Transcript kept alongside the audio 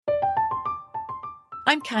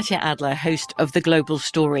I'm Katya Adler, host of The Global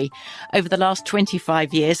Story. Over the last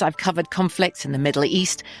 25 years, I've covered conflicts in the Middle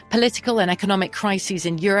East, political and economic crises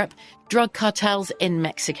in Europe, drug cartels in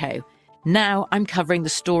Mexico. Now I'm covering the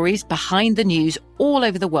stories behind the news all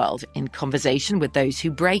over the world in conversation with those who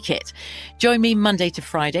break it. Join me Monday to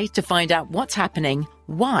Friday to find out what's happening,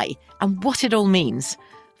 why, and what it all means.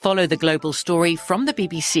 Follow The Global Story from the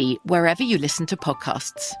BBC wherever you listen to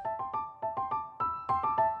podcasts.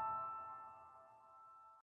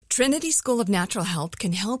 Trinity School of Natural Health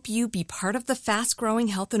can help you be part of the fast-growing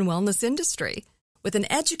health and wellness industry. With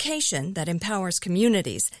an education that empowers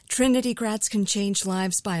communities, Trinity grads can change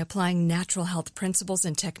lives by applying natural health principles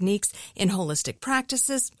and techniques in holistic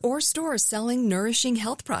practices or stores selling nourishing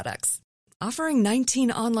health products. Offering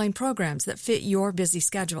 19 online programs that fit your busy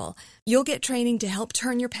schedule, you'll get training to help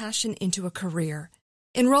turn your passion into a career.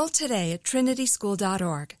 Enroll today at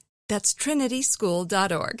trinityschool.org. That's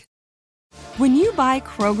trinityschool.org. When you buy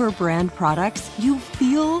Kroger brand products, you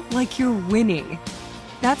feel like you're winning.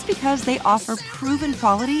 That's because they offer proven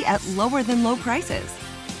quality at lower than low prices.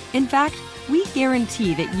 In fact, we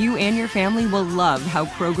guarantee that you and your family will love how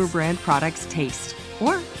Kroger brand products taste,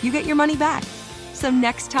 or you get your money back. So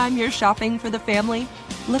next time you're shopping for the family,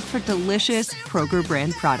 look for delicious Kroger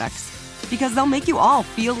brand products, because they'll make you all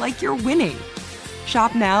feel like you're winning.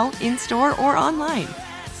 Shop now, in-store, or online.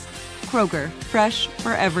 Kroger, fresh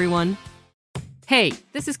for everyone. Hey,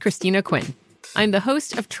 this is Christina Quinn. I'm the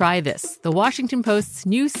host of Try This, the Washington Post's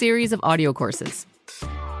new series of audio courses.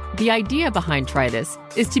 The idea behind Try This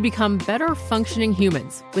is to become better functioning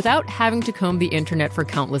humans without having to comb the internet for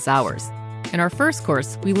countless hours. In our first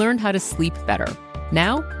course, we learned how to sleep better.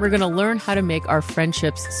 Now, we're going to learn how to make our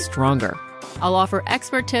friendships stronger. I'll offer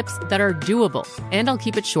expert tips that are doable, and I'll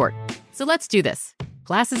keep it short. So let's do this.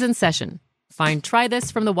 Class is in session. Find Try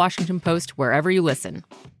This from the Washington Post wherever you listen.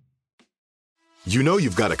 You know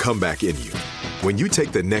you've got a comeback in you. When you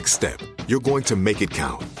take the next step, you're going to make it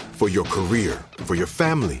count. For your career, for your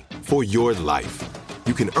family, for your life.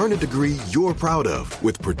 You can earn a degree you're proud of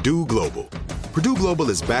with Purdue Global. Purdue Global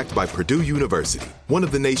is backed by Purdue University, one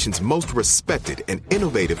of the nation's most respected and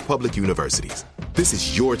innovative public universities. This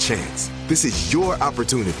is your chance. This is your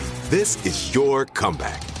opportunity. This is your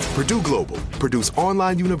comeback. Purdue Global, Purdue's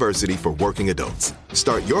online university for working adults.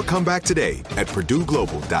 Start your comeback today at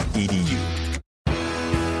purdueglobal.edu.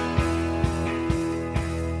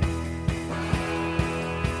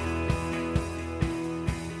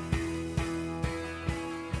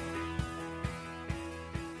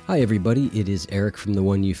 Hi everybody, it is Eric from The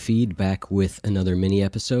One You Feed back with another mini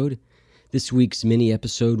episode. This week's mini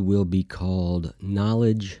episode will be called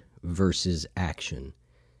Knowledge versus Action.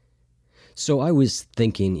 So I was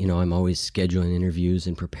thinking, I'm always scheduling interviews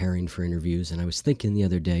and preparing for interviews, and I was thinking the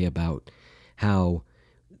other day about how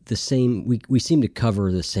we seem to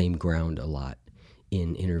cover the same ground a lot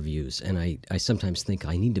in interviews, and I sometimes think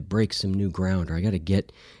I need to break some new ground, or I got to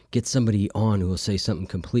get somebody on who will say something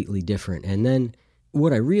completely different, and then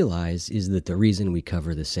what I realize is that the reason we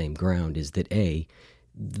cover the same ground is that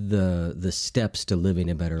the steps to living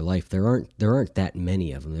a better life, there aren't that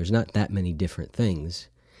many of them. There's not that many different things,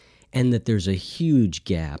 and that there's a huge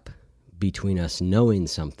gap between us knowing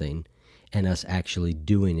something and us actually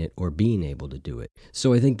doing it or being able to do it.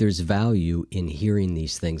 So I think there's value in hearing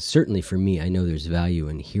these things. Certainly for me, I know there's value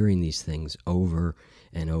in hearing these things over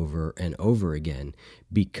and over and over again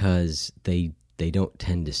because they don't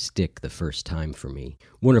tend to stick the first time for me.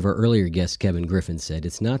 One of our earlier guests, Kevin Griffin, said,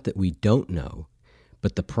 it's not that we don't know,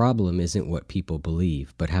 but the problem isn't what people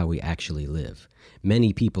believe, but how we actually live.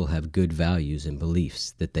 Many people have good values and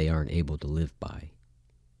beliefs that they aren't able to live by.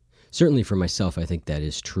 Certainly for myself, I think that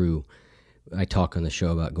is true. I talk on the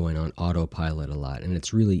show about going on autopilot a lot, and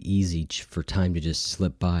it's really easy for time to just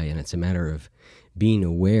slip by, and it's a matter of being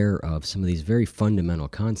aware of some of these very fundamental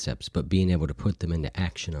concepts, but being able to put them into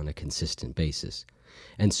action on a consistent basis.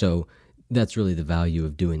 And so that's really the value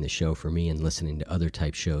of doing the show for me and listening to other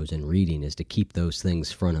type shows and reading, is to keep those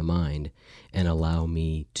things front of mind and allow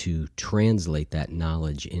me to translate that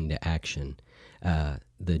knowledge into action.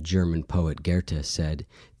 The German poet Goethe said,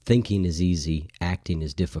 thinking is easy, acting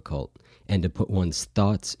is difficult, and to put one's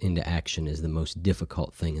thoughts into action is the most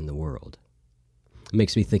difficult thing in the world. It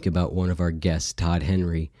makes me think about one of our guests, Todd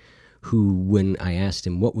Henry, who, when I asked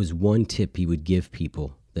him what was one tip he would give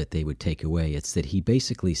people that they would take away, it's that he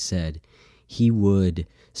basically said he would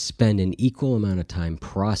spend an equal amount of time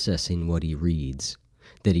processing what he reads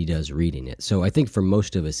that he does reading it. So I think for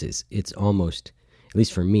most of us, it's almost, at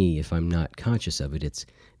least for me, if I'm not conscious of it, it's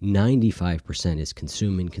 95% is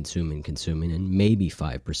consuming, and maybe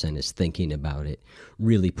 5% is thinking about it,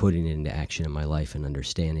 really putting it into action in my life and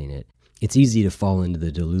understanding it. It's easy to fall into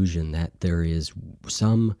the delusion that there is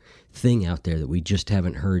some thing out there that we just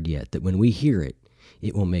haven't heard yet, that when we hear it,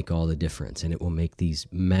 it will make all the difference and it will make these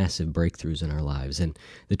massive breakthroughs in our lives. And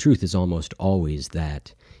the truth is almost always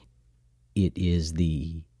that it is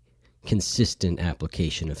the consistent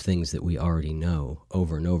application of things that we already know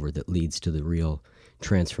over and over that leads to the real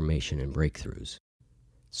transformation and breakthroughs.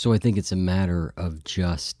 So I think it's a matter of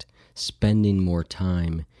just spending more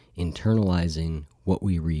time internalizing what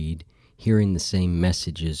we read, hearing the same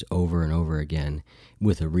messages over and over again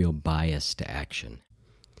with a real bias to action.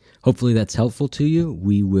 Hopefully that's helpful to you.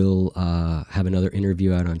 We will have another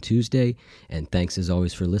interview out on Tuesday, and thanks as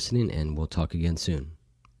always for listening, and we'll talk again soon.